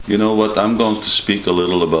You know what, I'm going to speak a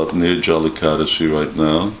little about Nirjala Ekādaśī right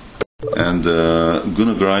now. And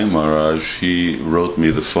Gunagrai Maharaj, he wrote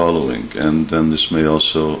me the following, and then this may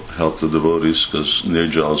also help the devotees because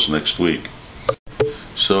Nirjala is next week.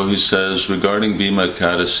 So he says, regarding Bhīma-nirjala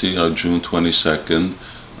Ekādaśī on June 22nd,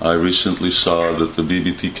 I recently saw that the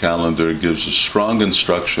BBT calendar gives a strong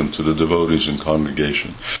instruction to the devotees in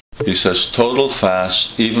congregation. He says, total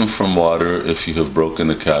fast, even from water, if you have broken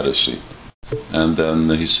Ekādaśī. And then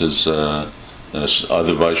he says,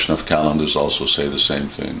 other Vaishnava calendars also say the same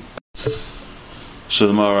thing. So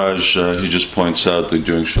the Maharaj, he just points out that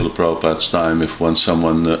during Srila Prabhupada's time, if when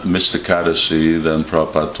someone missed Ekādaśī, then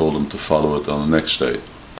Prabhupada told him to follow it on the next day.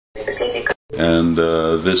 And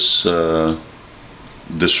this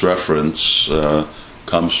reference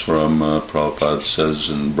comes from, Prabhupada says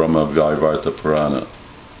in Brahma Vaivarta Purana,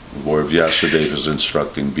 where Vyasadeva is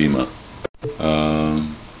instructing Bhima.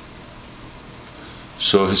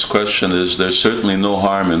 So his question is, there's certainly no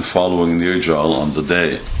harm in following Nirjala on the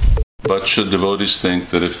day. But should devotees think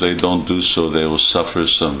that if they don't do so, they will suffer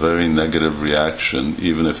some very negative reaction,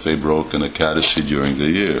 even if they broke an Ekādaśī during the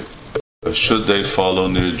year? Should they follow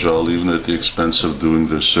Nirjala even at the expense of doing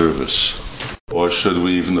their service? Or should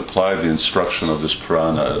we even apply the instruction of this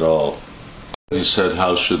Purana at all? He said,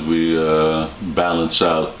 how should we balance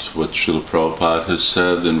out what Srila Prabhupada has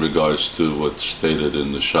said in regards to what's stated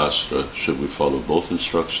in the Shastra? Should we follow both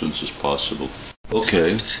instructions as possible?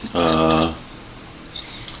 Okay,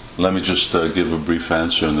 let me just give a brief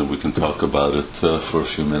answer and then we can talk about it for a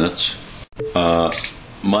few minutes.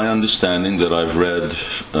 My understanding that I've read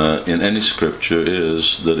in any scripture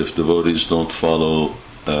is that if devotees don't follow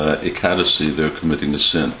Ekādaśī, they're committing a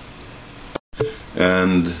sin.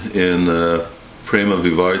 And in Prema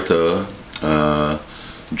Vivarta,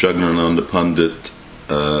 Jagannananda Pandit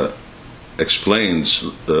explains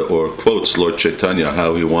or quotes Lord Chaitanya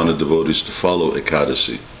how he wanted devotees to follow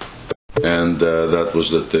Ekādaśī. And that was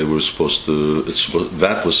that they were supposed to,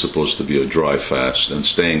 that was supposed to be a dry fast and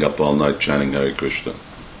staying up all night chanting Hare Krishna.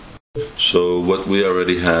 So what we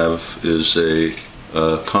already have is a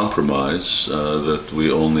compromise that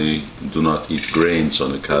we only do not eat grains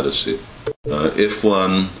on Ekādaśī. If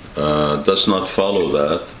one does not follow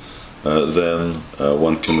that, then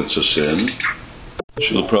one commits a sin.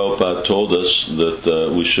 Srila Prabhupada told us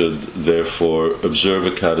that we should therefore observe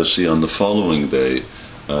Ekādaśī on the following day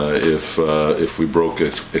if we broke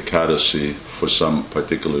Ekādaśī for some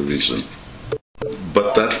particular reason.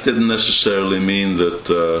 But that didn't necessarily mean that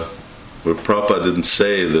Prabhupada didn't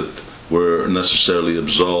say that we're necessarily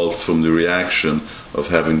absolved from the reaction of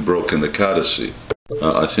having broken Ekādaśī.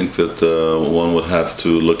 I think that one would have to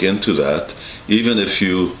look into that. Even if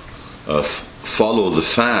you follow the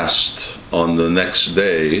fast on the next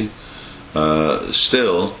day,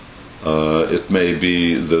 still it may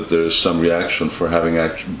be that there's some reaction for having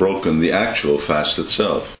broken the actual fast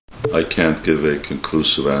itself. I can't give a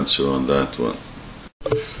conclusive answer on that one.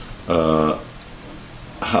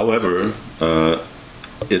 However,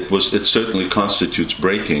 it certainly constitutes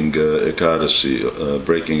breaking Ekādaśī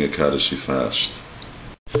fast.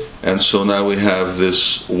 And so now we have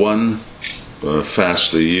this one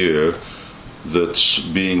fast a year that's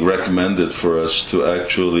being recommended for us to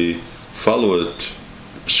actually follow it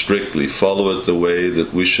strictly, follow it the way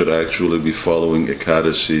that we should actually be following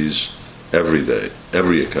Ekādaśīs every day,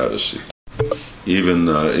 every Ekādaśī, even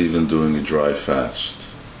doing a dry fast.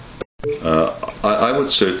 I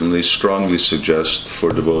would certainly strongly suggest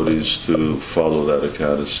for devotees to follow that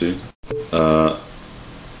Ekādaśī.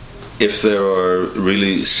 If there are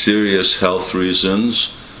really serious health reasons,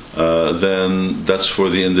 then that's for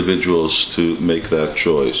the individuals to make that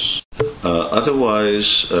choice.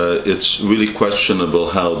 Otherwise, it's really questionable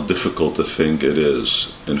how difficult a thing it is,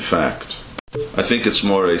 in fact. I think it's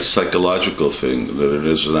more a psychological thing than it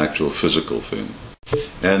is an actual physical thing.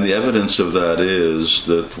 And the evidence of that is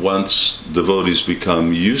that once devotees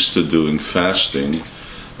become used to doing fasting,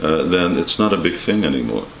 then it's not a big thing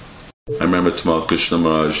anymore. I remember Tamal Krishna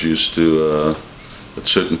Maharaj used to, at a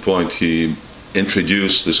certain point, he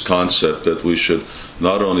introduced this concept that we should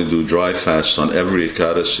not only do dry fasts on every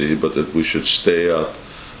Ekādaśī, but that we should stay up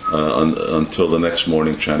until the next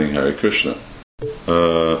morning chanting Hare Krishna.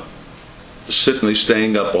 Certainly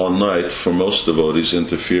staying up all night for most devotees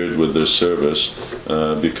interfered with their service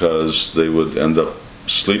because they would end up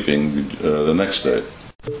sleeping the next day.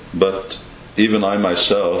 But even I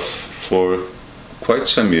myself, for quite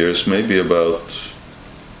some years, maybe about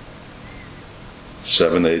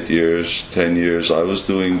 7, 8 years, 10 years, I was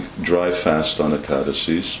doing dry fast on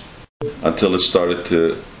Ekādaśīs until it started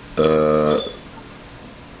to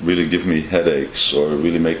really give me headaches or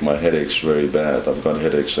really make my headaches very bad. I've got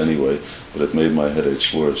headaches anyway, but it made my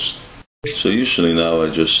headaches worse. So usually now I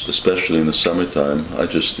just, especially in the summertime, I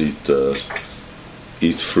just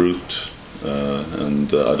eat fruit,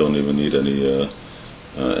 and I don't even eat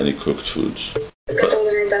any cooked foods.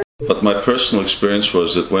 But my personal experience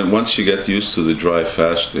was that once you get used to the dry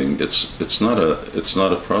fasting, it's not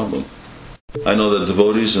a problem. I know that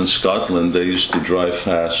devotees in Scotland, they used to dry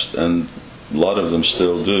fast, and a lot of them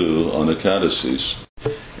still do on Ekādasīs.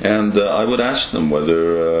 And I would ask them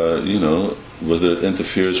whether whether it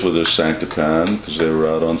interferes with their Sankirtan, because they were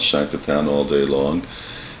out on Sankirtan all day long.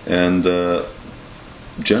 And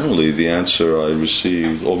generally, the answer I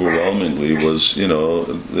received overwhelmingly was,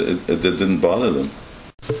 it didn't bother them.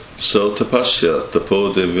 So tapasya,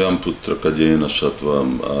 tapo devyam putra kajena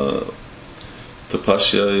sattvam.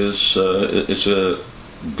 Tapasya is a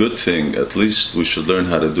good thing. At least we should learn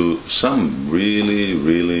how to do some really,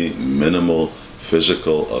 really minimal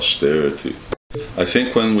physical austerity. I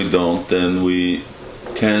think when we don't, then we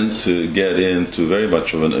tend to get into very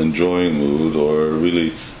much of an enjoying mood, or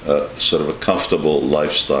really sort of a comfortable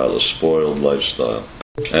lifestyle, a spoiled lifestyle.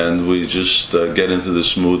 And we just get into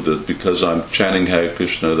this mood that because I'm chanting Hare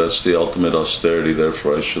Krishna, that's the ultimate austerity,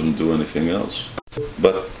 therefore I shouldn't do anything else.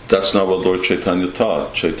 But that's not what Lord Chaitanya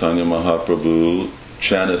taught. Chaitanya Mahaprabhu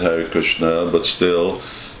chanted Hare Krishna, but still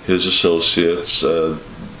his associates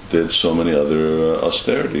did so many other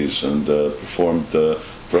austerities and performed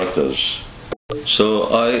vratas. So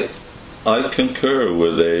I concur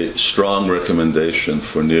with a strong recommendation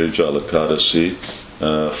for Nirjala Ekādaśī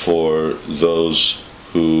for those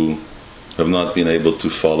who have not been able to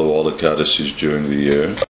follow all Ekādasīs during the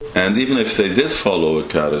year. And even if they did follow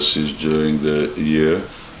Ekādasīs during the year,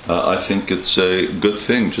 I think it's a good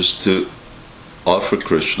thing just to offer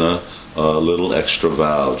Krishna a little extra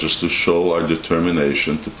vow, just to show our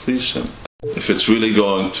determination to please him. If it's really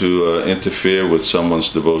going to interfere with someone's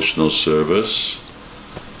devotional service,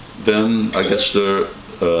 then I guess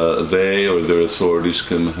they or their authorities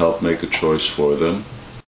can help make a choice for them.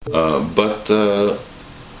 But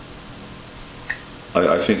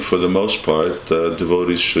I think for the most part,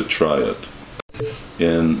 devotees should try it.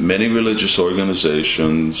 In many religious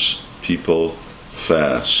organizations, people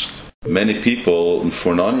fast. Many people,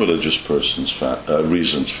 for non-religious persons,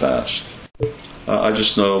 reasons fast. I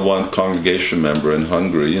just know one congregation member in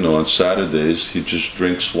Hungary. On Saturdays he just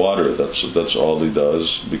drinks water. That's all he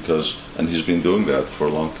does, and he's been doing that for a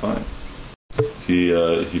long time.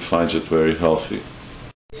 He finds it very healthy.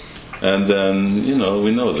 And then we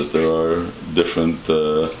know that there are different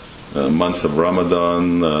month of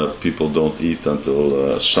Ramadan. People don't eat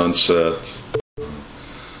until sunset.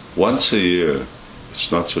 Once a year. It's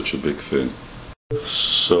not such a big thing.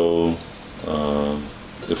 So,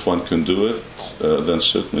 if one can do it, then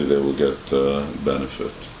certainly they will get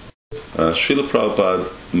benefit. Srila Prabhupada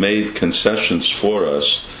made concessions for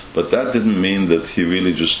us, but that didn't mean that he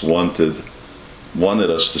really just wanted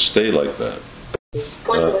us to stay like that.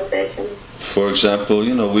 For example,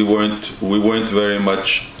 we weren't very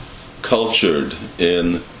much cultured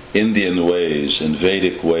in Indian ways, in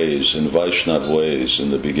Vedic ways, in Vaishnava ways in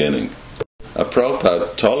the beginning.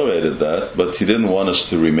 Prabhupada tolerated that, but he didn't want us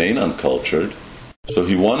to remain uncultured. So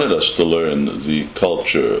he wanted us to learn the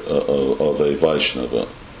culture of a Vaishnava.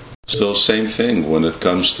 So same thing when it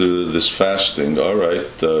comes to this fasting. All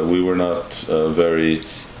right, we were not very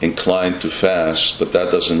inclined to fast, but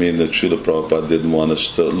that doesn't mean that Srila Prabhupada didn't want us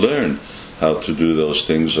to learn how to do those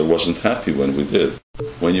things or wasn't happy when we did.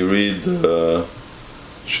 When you read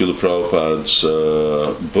Srila Prabhupada's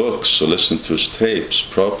books or listen to his tapes,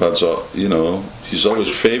 Prabhupada's, he's always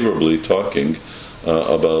favorably talking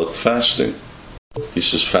about fasting. He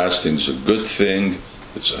says fasting is a good thing,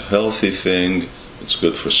 it's a healthy thing, it's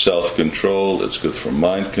good for self-control, it's good for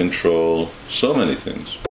mind control, so many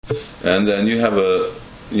things. And then you have a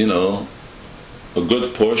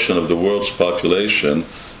good portion of the world's population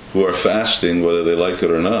who are fasting whether they like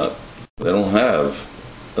it or not. They don't have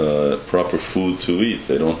proper food to eat.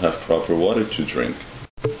 They don't have proper water to drink.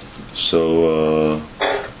 So,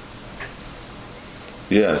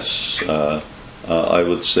 yes, I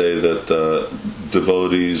would say that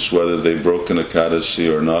devotees, whether they've broken Ekādasī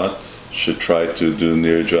or not, should try to do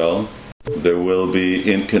Nirjal. There will be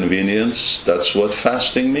inconvenience. That's what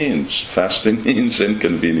fasting means. Fasting means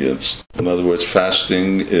inconvenience. In other words,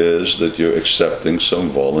 fasting is that you're accepting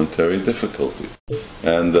some voluntary difficulty.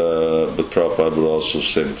 And but Prabhupada would also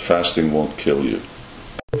say that fasting won't kill you.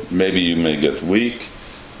 Maybe you may get weak,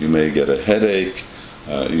 you may get a headache,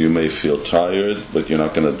 you may feel tired, but you're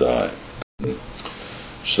not going to die.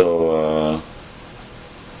 So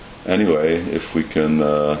anyway, if we can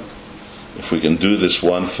do this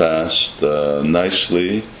one fast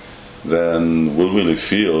nicely, then we'll really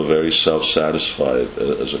feel very self-satisfied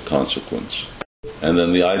as a consequence. And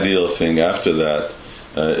then the ideal thing after that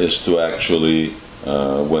is to actually,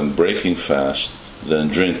 when breaking fast, then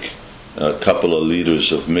drink a couple of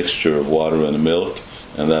liters of mixture of water and milk,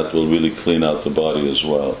 and that will really clean out the body as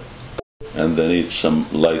well. And then eat some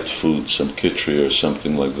light food, some khichdi or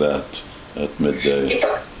something like that at midday.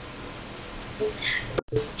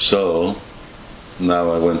 So,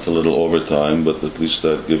 now I went a little overtime, but at least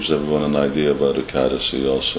that gives everyone an idea about Ekādaśī also.